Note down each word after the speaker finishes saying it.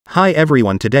Hi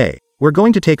everyone, today, we're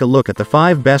going to take a look at the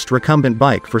 5 best recumbent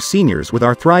bike for seniors with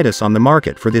arthritis on the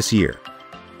market for this year.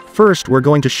 First, we're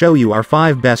going to show you our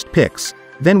 5 best picks,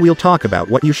 then we'll talk about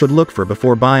what you should look for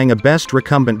before buying a best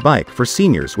recumbent bike for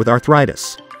seniors with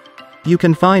arthritis. You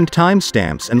can find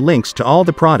timestamps and links to all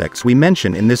the products we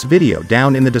mention in this video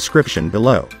down in the description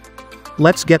below.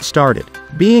 Let's get started.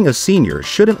 Being a senior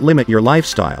shouldn't limit your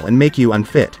lifestyle and make you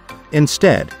unfit.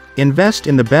 Instead, invest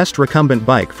in the best recumbent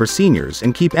bike for seniors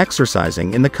and keep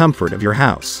exercising in the comfort of your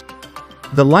house.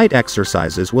 The light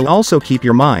exercises will also keep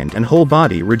your mind and whole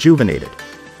body rejuvenated.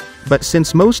 But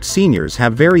since most seniors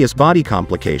have various body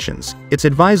complications, it's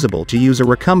advisable to use a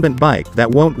recumbent bike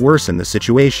that won't worsen the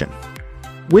situation.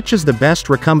 Which is the best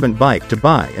recumbent bike to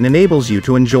buy and enables you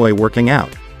to enjoy working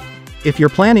out? If you're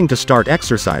planning to start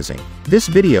exercising, this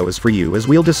video is for you, as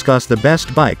we'll discuss the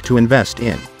best bike to invest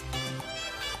in.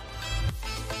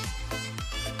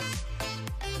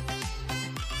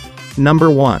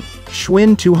 Number 1.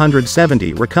 Schwinn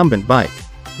 270 Recumbent Bike.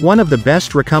 One of the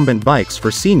best recumbent bikes for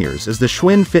seniors is the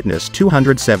Schwinn Fitness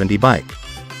 270 bike.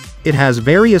 It has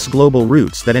various global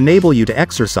routes that enable you to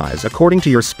exercise according to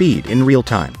your speed in real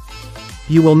time.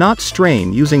 You will not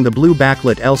strain using the blue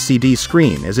backlit LCD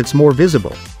screen, as it's more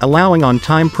visible, allowing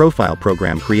on-time profile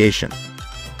program creation.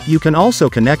 You can also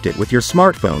connect it with your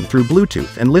smartphone through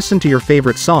Bluetooth and listen to your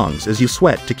favorite songs as you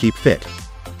sweat to keep fit.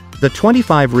 The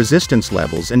 25 resistance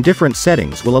levels and different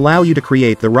settings will allow you to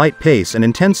create the right pace and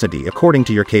intensity according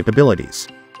to your capabilities.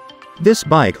 This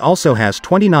bike also has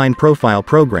 29 profile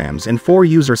programs and 4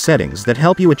 user settings that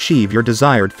help you achieve your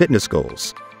desired fitness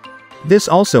goals. This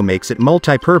also makes it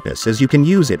multi-purpose, as you can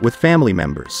use it with family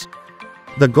members.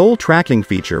 The goal tracking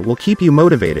feature will keep you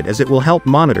motivated, as it will help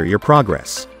monitor your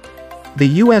progress.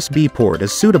 The USB port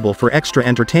is suitable for extra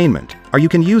entertainment, or you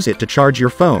can use it to charge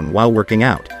your phone while working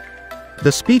out.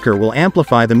 The speaker will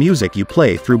amplify the music you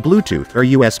play through Bluetooth or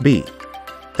USB.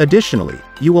 Additionally,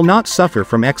 you will not suffer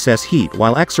from excess heat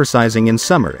while exercising in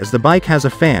summer, as the bike has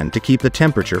a fan to keep the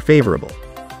temperature favorable.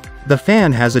 The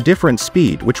fan has a different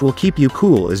speed which will keep you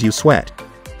cool as you sweat.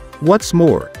 What's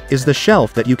more, is the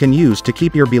shelf that you can use to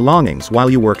keep your belongings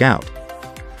while you work out.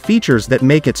 Features that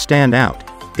make it stand out.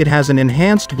 It has an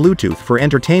enhanced Bluetooth for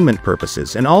entertainment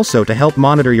purposes and also to help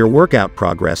monitor your workout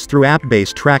progress through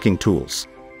app-based tracking tools.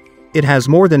 It has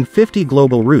more than 50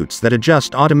 global routes that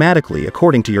adjust automatically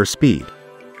according to your speed.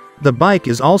 The bike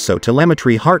is also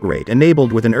telemetry heart rate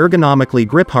enabled with an ergonomically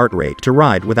grip heart rate to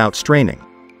ride without straining.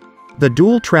 The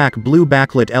dual-track blue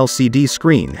backlit LCD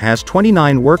screen has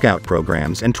 29 workout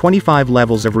programs and 25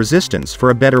 levels of resistance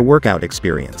for a better workout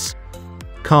experience.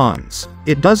 Cons: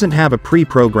 it doesn't have a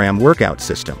pre-programmed workout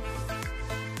system.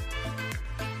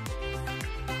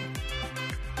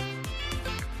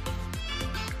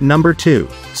 Number 2.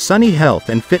 Sunny Health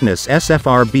and Fitness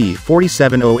SFRB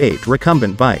 4708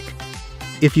 Recumbent Bike.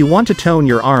 If you want to tone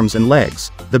your arms and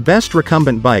legs, the best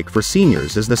recumbent bike for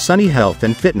seniors is the Sunny Health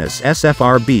and Fitness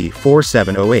SFRB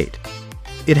 4708.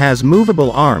 It has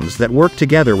movable arms that work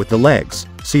together with the legs,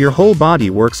 so your whole body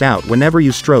works out whenever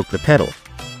you stroke the pedal.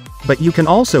 But you can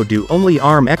also do only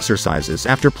arm exercises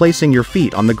after placing your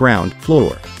feet on the ground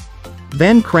floor.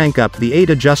 Then crank up the 8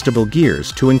 adjustable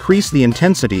gears to increase the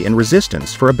intensity and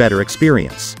resistance for a better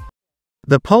experience.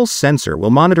 The pulse sensor will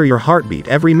monitor your heartbeat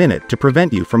every minute to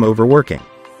prevent you from overworking.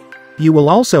 You will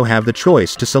also have the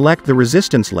choice to select the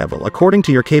resistance level according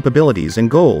to your capabilities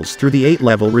and goals through the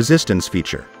 8-level resistance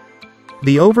feature.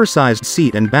 The oversized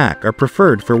seat and back are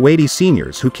preferred for weighty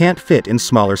seniors who can't fit in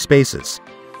smaller spaces.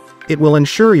 It will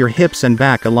ensure your hips and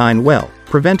back align well,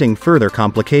 preventing further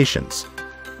complications.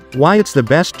 Why it's the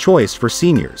best choice for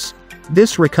seniors.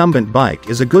 This recumbent bike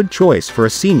is a good choice for a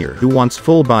senior who wants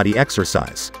full body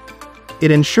exercise.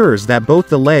 It ensures that both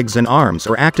the legs and arms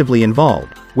are actively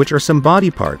involved, which are some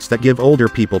body parts that give older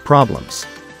people problems.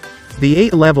 The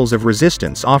 8 levels of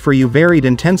resistance offer you varied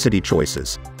intensity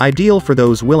choices, ideal for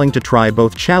those willing to try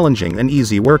both challenging and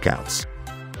easy workouts.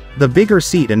 The bigger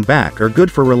seat and back are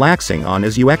good for relaxing on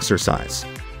as you exercise.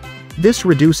 This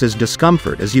reduces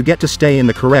discomfort as you get to stay in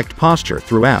the correct posture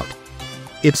throughout.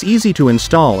 It's easy to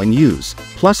install and use,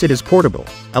 plus it is portable,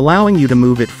 allowing you to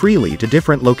move it freely to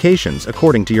different locations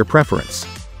according to your preference.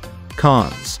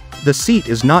 Cons: the seat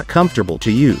is not comfortable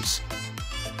to use.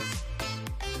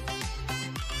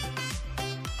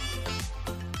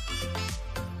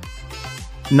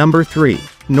 Number 3.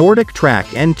 Nordic Track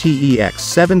NTEX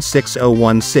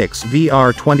 76016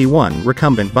 VR21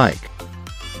 Recumbent Bike.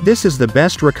 This is the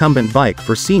best recumbent bike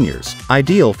for seniors,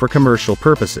 ideal for commercial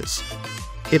purposes.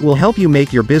 It will help you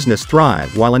make your business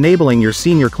thrive while enabling your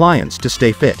senior clients to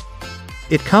stay fit.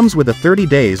 It comes with a 30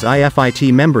 days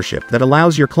IFIT membership that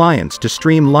allows your clients to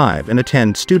stream live and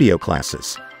attend studio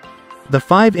classes. The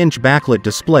 5-inch backlit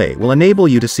display will enable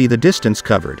you to see the distance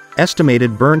covered,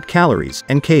 estimated burnt calories,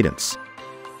 and cadence.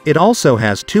 It also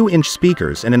has 2-inch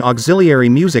speakers and an auxiliary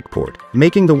music port,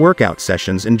 making the workout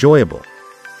sessions enjoyable.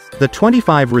 The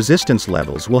 25 resistance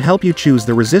levels will help you choose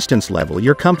the resistance level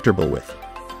you're comfortable with.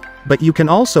 But you can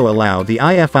also allow the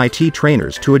IFIT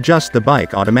trainers to adjust the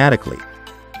bike automatically.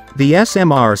 The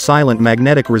SMR silent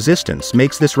magnetic resistance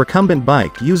makes this recumbent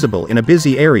bike usable in a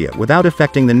busy area without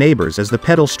affecting the neighbors as the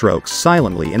pedal strokes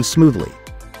silently and smoothly.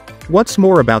 What's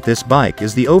more about this bike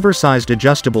is the oversized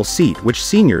adjustable seat which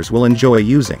seniors will enjoy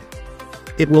using.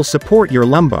 It will support your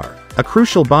lumbar, a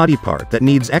crucial body part that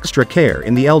needs extra care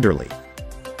in the elderly.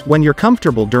 When you're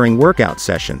comfortable during workout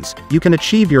sessions, you can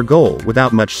achieve your goal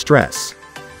without much stress.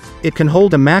 It can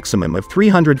hold a maximum of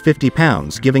 350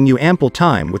 pounds, giving you ample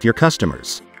time with your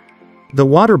customers. The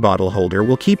water bottle holder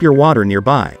will keep your water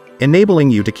nearby,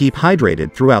 enabling you to keep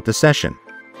hydrated throughout the session.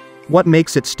 What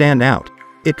makes it stand out?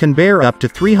 It can bear up to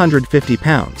 350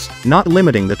 pounds, not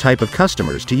limiting the type of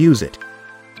customers to use it.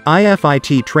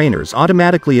 IFIT trainers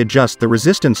automatically adjust the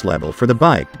resistance level for the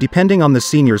bike depending on the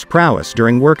senior's prowess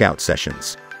during workout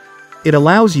sessions. It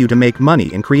allows you to make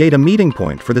money and create a meeting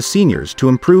point for the seniors to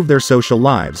improve their social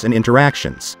lives and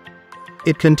interactions.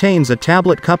 It contains a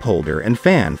tablet cup holder and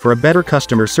fan for a better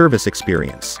customer service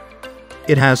experience.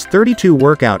 It has 32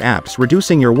 workout apps,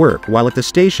 reducing your work while at the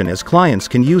station as clients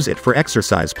can use it for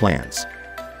exercise plans.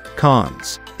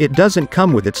 Cons: it doesn't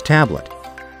come with its tablet.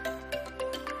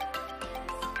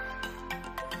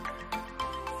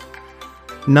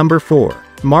 Number 4.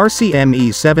 Marcy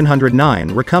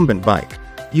ME709 Recumbent Bike.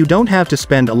 You don't have to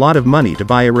spend a lot of money to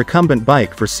buy a recumbent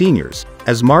bike for seniors,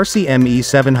 as Marcy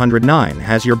ME709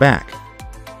 has your back.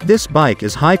 This bike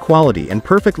is high quality and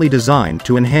perfectly designed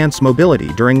to enhance mobility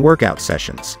during workout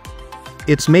sessions.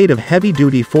 It's made of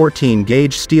heavy-duty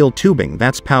 14-gauge steel tubing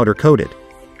that's powder-coated.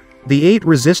 The 8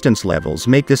 resistance levels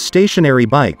make this stationary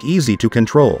bike easy to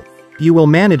control. You will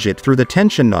manage it through the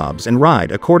tension knobs and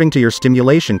ride according to your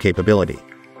stimulation capability.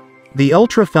 The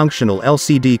ultra-functional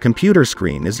LCD computer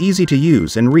screen is easy to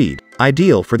use and read,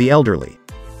 ideal for the elderly.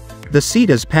 The seat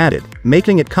is padded,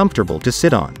 making it comfortable to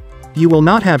sit on. You will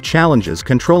not have challenges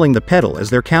controlling the pedal as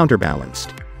they're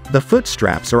counterbalanced. The foot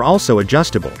straps are also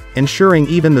adjustable, ensuring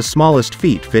even the smallest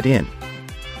feet fit in.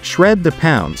 Shred the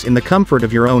pounds in the comfort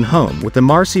of your own home with the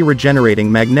Marcy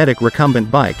Regenerating Magnetic Recumbent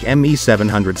Bike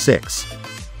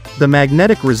ME706. The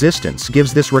magnetic resistance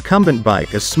gives this recumbent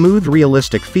bike a smooth,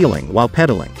 realistic feeling while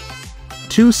pedaling.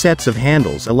 2 sets of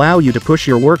handles allow you to push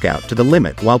your workout to the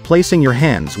limit while placing your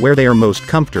hands where they are most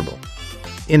comfortable.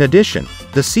 In addition,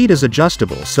 the seat is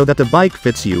adjustable so that the bike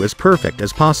fits you as perfect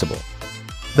as possible.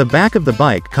 The back of the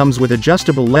bike comes with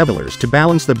adjustable levelers to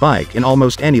balance the bike in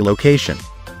almost any location.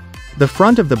 The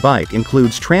front of the bike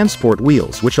includes transport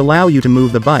wheels which allow you to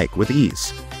move the bike with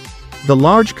ease. The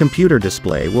large computer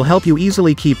display will help you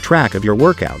easily keep track of your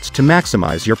workouts to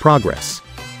maximize your progress.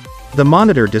 The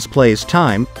monitor displays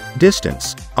time,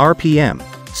 distance, RPM,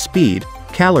 speed,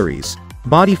 calories,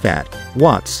 body fat,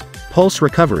 watts, pulse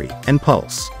recovery, and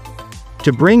pulse.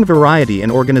 To bring variety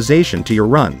and organization to your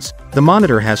runs, the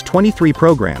monitor has 23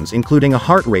 programs including a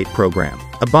heart rate program,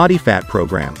 a body fat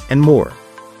program, and more.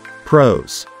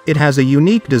 Pros: it has a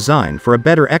unique design for a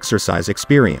better exercise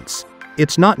experience.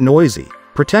 It's not noisy,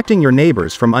 protecting your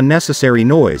neighbors from unnecessary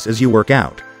noise as you work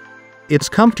out. It's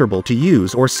comfortable to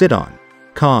use or sit on.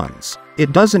 Cons: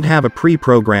 it doesn't have a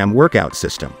pre-programmed workout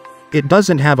system. It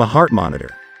doesn't have a heart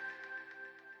monitor.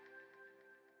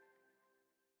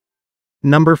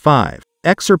 Number 5.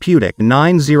 Exerputic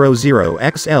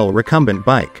 900XL Recumbent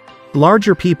Bike.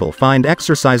 Larger people find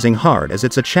exercising hard as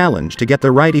it's a challenge to get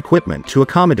the right equipment to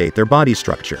accommodate their body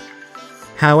structure.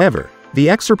 However, the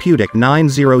Exerputic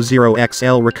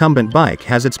 900XL Recumbent Bike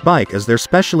has its bike as they're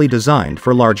specially designed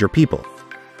for larger people.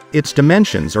 Its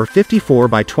dimensions are 54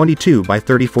 by 22 by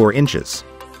 34 inches.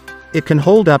 It can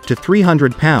hold up to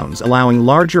 300 pounds, allowing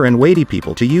larger and weighty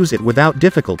people to use it without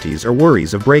difficulties or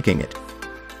worries of breaking it.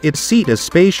 Its seat is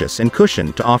spacious and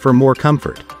cushioned to offer more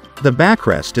comfort. The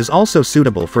backrest is also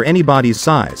suitable for any body's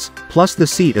size, plus the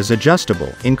seat is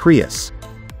adjustable in crease.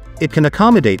 It can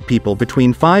accommodate people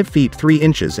between 5 feet 3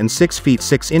 inches and 6 feet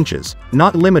 6 inches,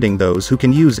 not limiting those who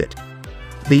can use it.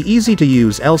 The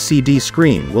easy-to-use LCD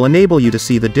screen will enable you to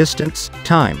see the distance,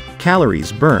 time,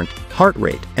 calories burnt, heart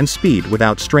rate, and speed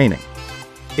without straining.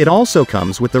 It also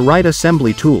comes with the right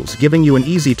assembly tools, giving you an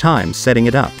easy time setting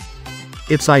it up.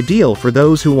 It's ideal for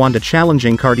those who want a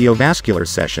challenging cardiovascular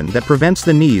session that prevents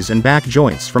the knees and back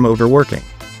joints from overworking.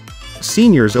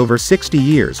 Seniors over 60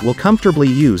 years will comfortably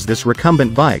use this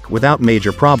recumbent bike without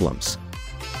major problems.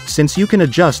 Since you can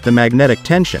adjust the magnetic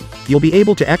tension, you'll be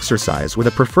able to exercise with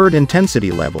a preferred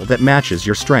intensity level that matches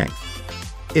your strength.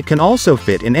 It can also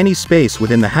fit in any space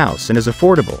within the house and is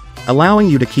affordable, allowing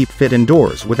you to keep fit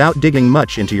indoors without digging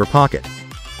much into your pocket.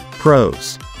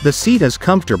 Pros. The seat is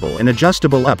comfortable and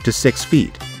adjustable up to 6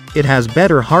 feet. It has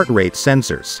better heart rate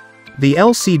sensors. The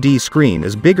LCD screen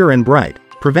is bigger and bright,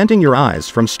 preventing your eyes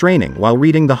from straining while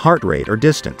reading the heart rate or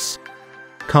distance.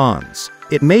 Cons.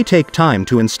 It may take time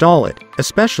to install it,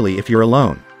 especially if you're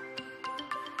alone.